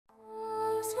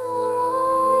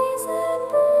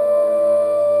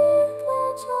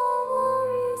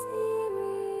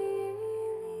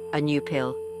a new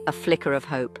pill, a flicker of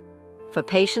hope. For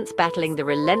patients battling the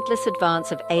relentless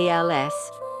advance of ALS,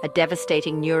 a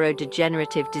devastating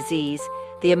neurodegenerative disease,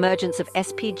 the emergence of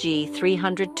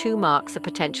SPG302 marks a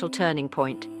potential turning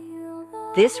point.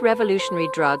 This revolutionary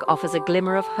drug offers a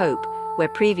glimmer of hope where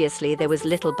previously there was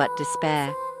little but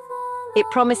despair. It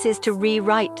promises to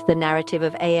rewrite the narrative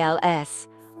of ALS,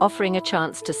 offering a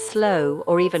chance to slow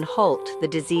or even halt the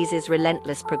disease's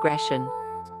relentless progression.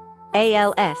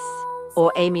 ALS,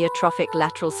 or Amyotrophic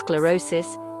Lateral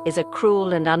Sclerosis, is a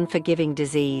cruel and unforgiving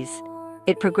disease.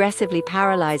 It progressively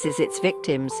paralyzes its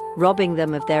victims, robbing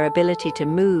them of their ability to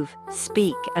move,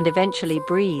 speak, and eventually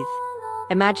breathe.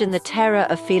 Imagine the terror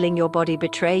of feeling your body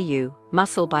betray you,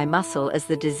 muscle by muscle, as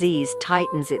the disease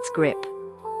tightens its grip.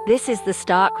 This is the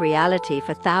stark reality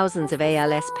for thousands of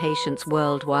ALS patients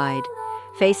worldwide,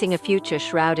 facing a future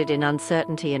shrouded in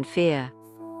uncertainty and fear.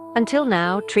 Until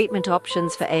now, treatment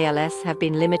options for ALS have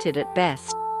been limited at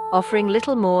best, offering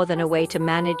little more than a way to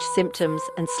manage symptoms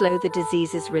and slow the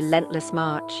disease's relentless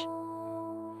march.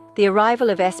 The arrival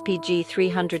of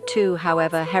SPG302,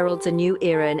 however, heralds a new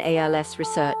era in ALS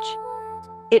research.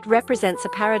 It represents a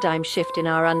paradigm shift in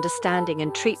our understanding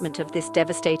and treatment of this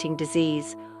devastating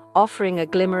disease, offering a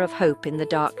glimmer of hope in the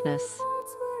darkness.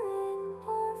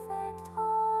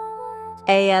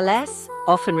 ALS,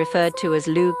 often referred to as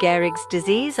Lou Gehrig's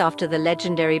disease after the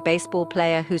legendary baseball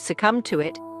player who succumbed to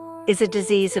it, is a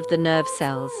disease of the nerve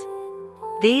cells.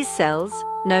 These cells,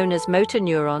 known as motor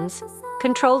neurons,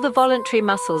 control the voluntary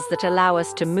muscles that allow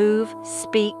us to move,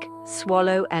 speak,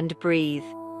 swallow, and breathe.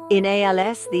 In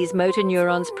ALS, these motor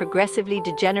neurons progressively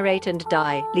degenerate and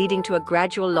die, leading to a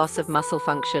gradual loss of muscle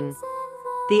function.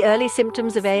 The early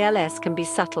symptoms of ALS can be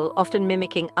subtle, often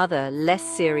mimicking other, less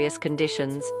serious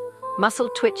conditions. Muscle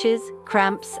twitches,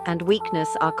 cramps, and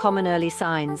weakness are common early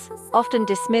signs, often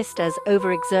dismissed as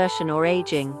overexertion or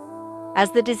aging.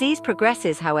 As the disease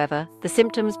progresses, however, the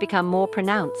symptoms become more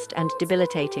pronounced and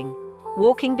debilitating.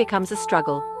 Walking becomes a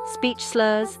struggle, speech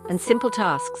slurs, and simple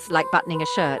tasks like buttoning a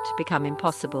shirt become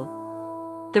impossible.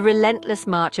 The relentless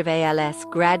march of ALS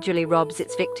gradually robs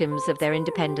its victims of their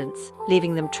independence,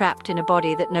 leaving them trapped in a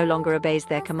body that no longer obeys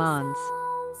their commands.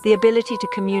 The ability to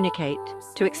communicate,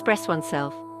 to express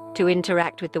oneself, to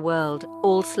interact with the world,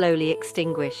 all slowly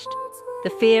extinguished. The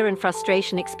fear and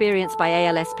frustration experienced by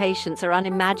ALS patients are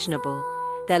unimaginable,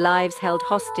 their lives held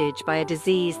hostage by a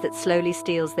disease that slowly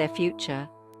steals their future.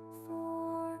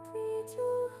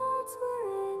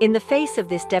 In the face of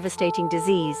this devastating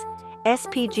disease,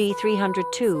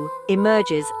 SPG302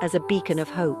 emerges as a beacon of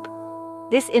hope.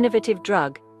 This innovative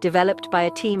drug, developed by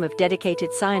a team of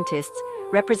dedicated scientists,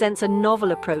 represents a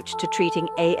novel approach to treating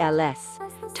ALS,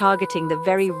 targeting the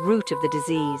very root of the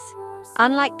disease.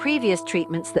 Unlike previous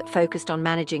treatments that focused on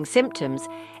managing symptoms,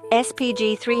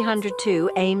 SPG302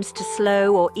 aims to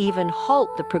slow or even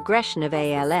halt the progression of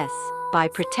ALS by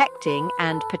protecting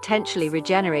and potentially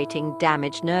regenerating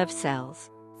damaged nerve cells.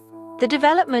 The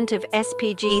development of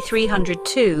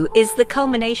SPG302 is the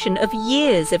culmination of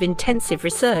years of intensive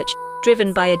research,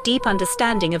 driven by a deep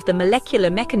understanding of the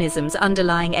molecular mechanisms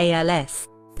underlying ALS.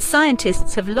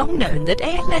 Scientists have long known that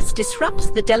ALS disrupts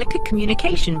the delicate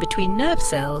communication between nerve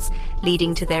cells,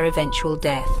 leading to their eventual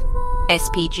death.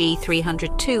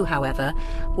 SPG302, however,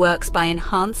 works by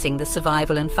enhancing the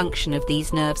survival and function of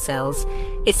these nerve cells,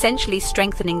 essentially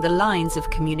strengthening the lines of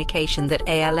communication that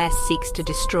ALS seeks to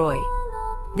destroy.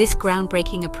 This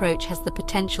groundbreaking approach has the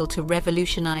potential to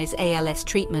revolutionize ALS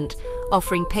treatment,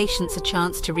 offering patients a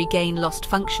chance to regain lost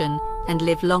function and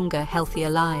live longer, healthier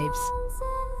lives.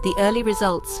 The early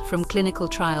results from clinical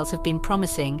trials have been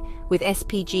promising, with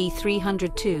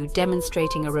SPG302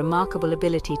 demonstrating a remarkable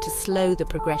ability to slow the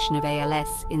progression of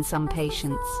ALS in some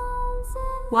patients.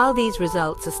 While these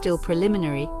results are still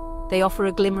preliminary, they offer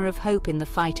a glimmer of hope in the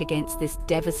fight against this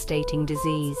devastating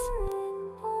disease.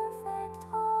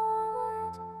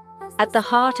 At the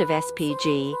heart of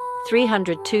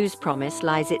SPG302's promise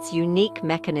lies its unique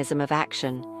mechanism of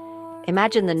action.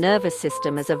 Imagine the nervous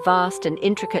system as a vast and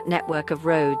intricate network of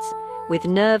roads, with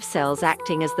nerve cells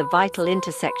acting as the vital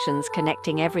intersections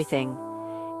connecting everything.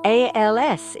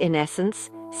 ALS, in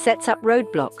essence, sets up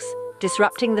roadblocks,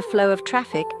 disrupting the flow of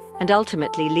traffic and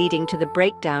ultimately leading to the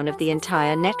breakdown of the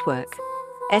entire network.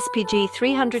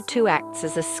 SPG302 acts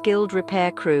as a skilled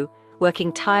repair crew,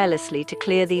 working tirelessly to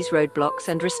clear these roadblocks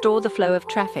and restore the flow of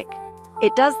traffic.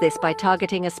 It does this by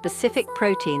targeting a specific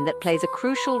protein that plays a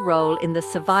crucial role in the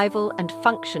survival and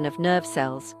function of nerve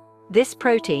cells. This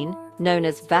protein, known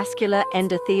as vascular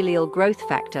endothelial growth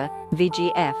factor,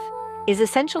 VEGF, is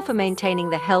essential for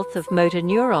maintaining the health of motor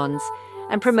neurons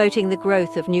and promoting the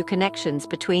growth of new connections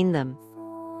between them.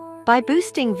 By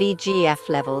boosting VEGF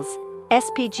levels,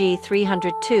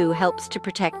 SPG302 helps to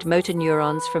protect motor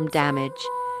neurons from damage,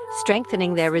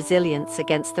 strengthening their resilience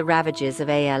against the ravages of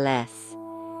ALS.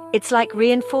 It's like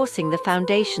reinforcing the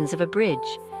foundations of a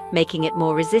bridge, making it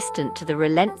more resistant to the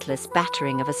relentless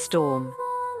battering of a storm.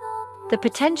 The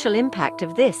potential impact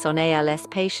of this on ALS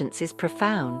patients is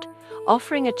profound,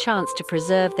 offering a chance to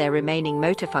preserve their remaining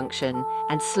motor function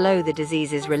and slow the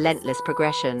disease's relentless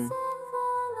progression.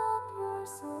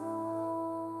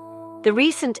 The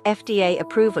recent FDA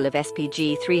approval of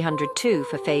SPG302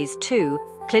 for Phase 2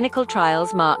 clinical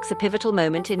trials marks a pivotal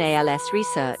moment in ALS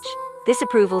research. This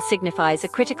approval signifies a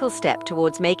critical step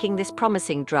towards making this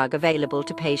promising drug available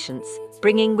to patients,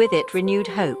 bringing with it renewed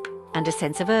hope and a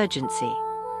sense of urgency.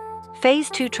 Phase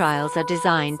 2 trials are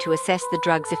designed to assess the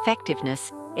drug's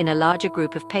effectiveness in a larger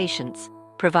group of patients,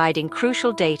 providing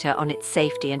crucial data on its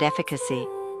safety and efficacy.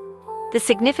 The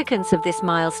significance of this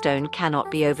milestone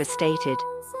cannot be overstated.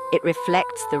 It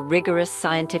reflects the rigorous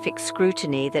scientific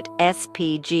scrutiny that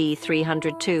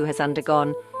SPG302 has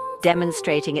undergone,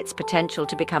 demonstrating its potential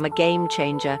to become a game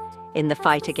changer in the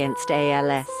fight against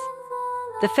ALS.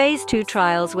 The Phase 2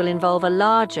 trials will involve a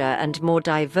larger and more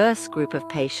diverse group of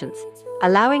patients,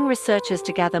 allowing researchers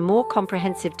to gather more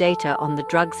comprehensive data on the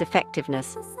drug's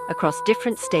effectiveness across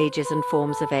different stages and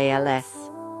forms of ALS.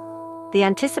 The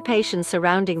anticipation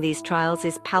surrounding these trials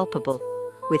is palpable,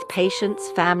 with patients,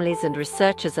 families, and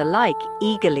researchers alike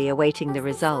eagerly awaiting the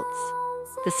results.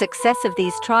 The success of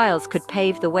these trials could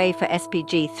pave the way for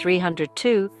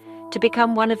SPG302 to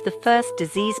become one of the first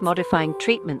disease-modifying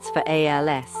treatments for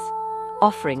ALS,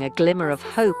 offering a glimmer of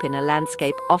hope in a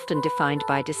landscape often defined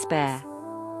by despair.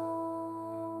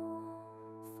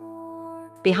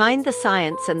 Behind the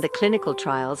science and the clinical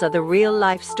trials are the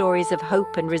real-life stories of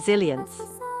hope and resilience.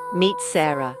 Meet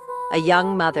Sarah, a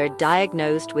young mother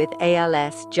diagnosed with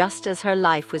ALS just as her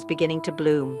life was beginning to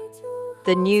bloom.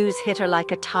 The news hit her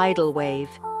like a tidal wave,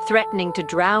 threatening to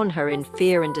drown her in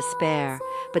fear and despair.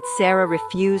 But Sarah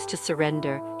refused to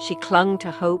surrender. She clung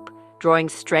to hope, drawing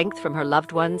strength from her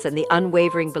loved ones and the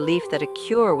unwavering belief that a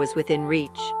cure was within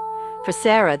reach. For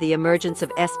Sarah, the emergence of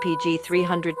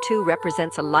SPG302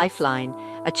 represents a lifeline,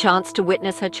 a chance to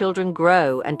witness her children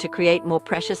grow and to create more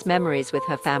precious memories with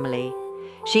her family.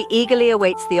 She eagerly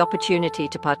awaits the opportunity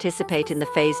to participate in the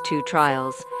Phase 2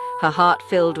 trials, her heart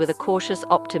filled with a cautious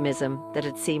optimism that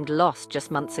had seemed lost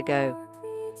just months ago.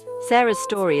 Sarah's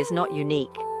story is not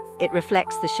unique. It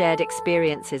reflects the shared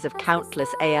experiences of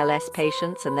countless ALS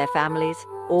patients and their families,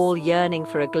 all yearning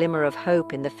for a glimmer of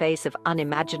hope in the face of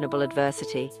unimaginable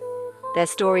adversity. Their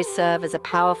stories serve as a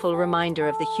powerful reminder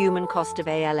of the human cost of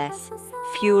ALS,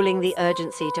 fueling the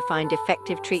urgency to find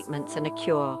effective treatments and a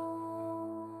cure.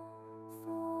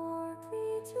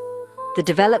 The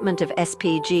development of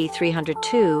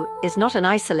SPG302 is not an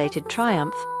isolated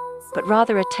triumph, but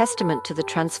rather a testament to the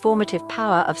transformative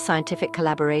power of scientific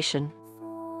collaboration.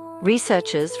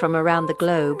 Researchers from around the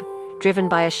globe, driven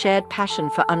by a shared passion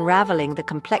for unraveling the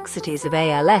complexities of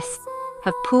ALS,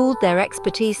 have pooled their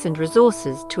expertise and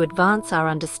resources to advance our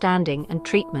understanding and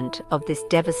treatment of this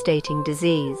devastating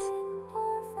disease.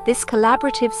 This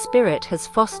collaborative spirit has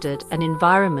fostered an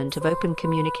environment of open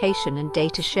communication and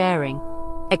data sharing,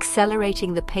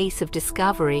 accelerating the pace of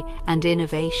discovery and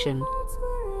innovation.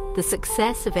 The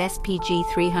success of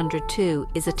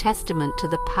SPG302 is a testament to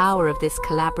the power of this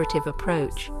collaborative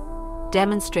approach,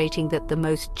 demonstrating that the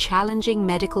most challenging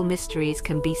medical mysteries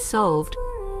can be solved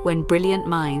when brilliant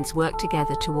minds work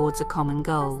together towards a common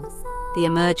goal. The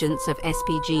emergence of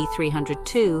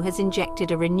SPG302 has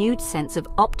injected a renewed sense of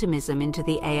optimism into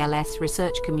the ALS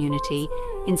research community,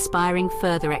 inspiring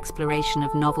further exploration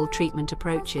of novel treatment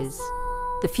approaches.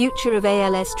 The future of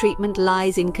ALS treatment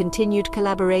lies in continued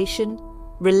collaboration,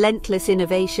 relentless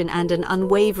innovation, and an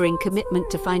unwavering commitment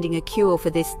to finding a cure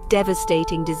for this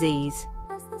devastating disease.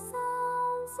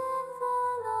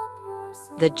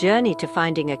 The journey to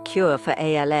finding a cure for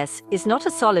ALS is not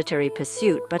a solitary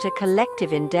pursuit, but a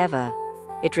collective endeavor.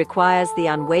 It requires the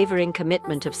unwavering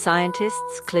commitment of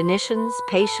scientists, clinicians,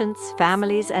 patients,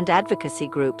 families, and advocacy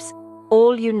groups,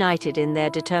 all united in their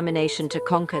determination to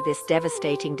conquer this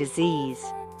devastating disease.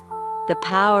 The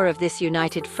power of this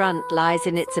united front lies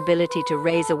in its ability to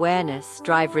raise awareness,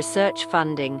 drive research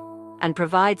funding, and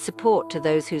provide support to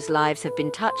those whose lives have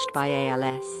been touched by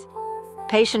ALS.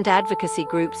 Patient advocacy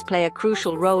groups play a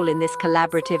crucial role in this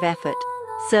collaborative effort,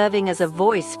 serving as a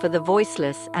voice for the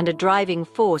voiceless and a driving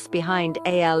force behind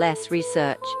ALS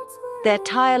research. Their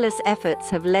tireless efforts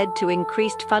have led to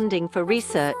increased funding for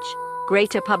research,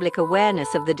 greater public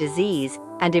awareness of the disease,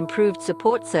 and improved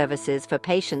support services for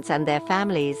patients and their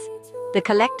families. The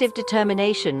collective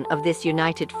determination of this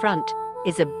united front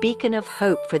is a beacon of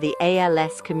hope for the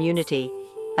ALS community,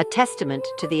 a testament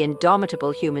to the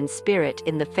indomitable human spirit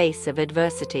in the face of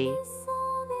adversity.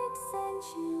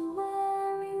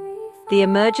 The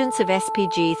emergence of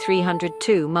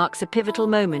SPG302 marks a pivotal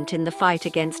moment in the fight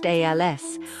against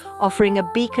ALS, offering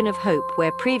a beacon of hope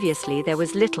where previously there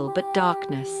was little but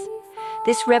darkness.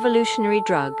 This revolutionary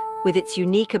drug, with its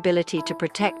unique ability to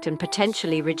protect and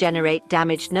potentially regenerate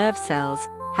damaged nerve cells,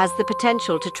 has the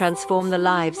potential to transform the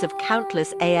lives of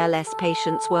countless ALS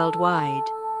patients worldwide.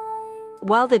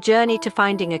 While the journey to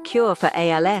finding a cure for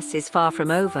ALS is far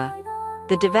from over,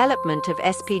 the development of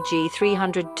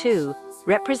SPG302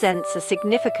 represents a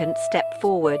significant step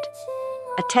forward,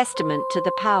 a testament to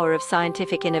the power of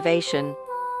scientific innovation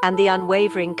and the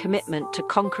unwavering commitment to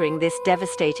conquering this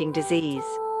devastating disease.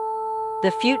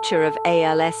 The future of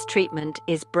ALS treatment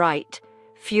is bright,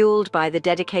 fueled by the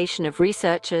dedication of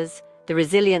researchers, the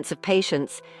resilience of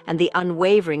patients, and the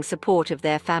unwavering support of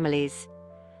their families.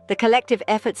 The collective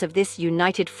efforts of this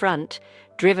united front,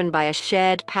 driven by a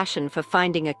shared passion for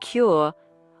finding a cure,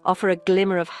 offer a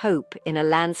glimmer of hope in a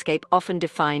landscape often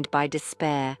defined by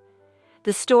despair.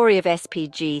 The story of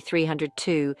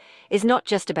SPG302 is not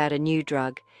just about a new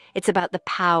drug, it's about the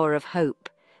power of hope,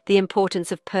 the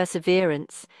importance of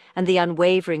perseverance, and the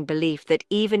unwavering belief that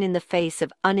even in the face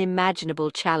of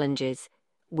unimaginable challenges,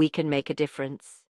 we can make a difference.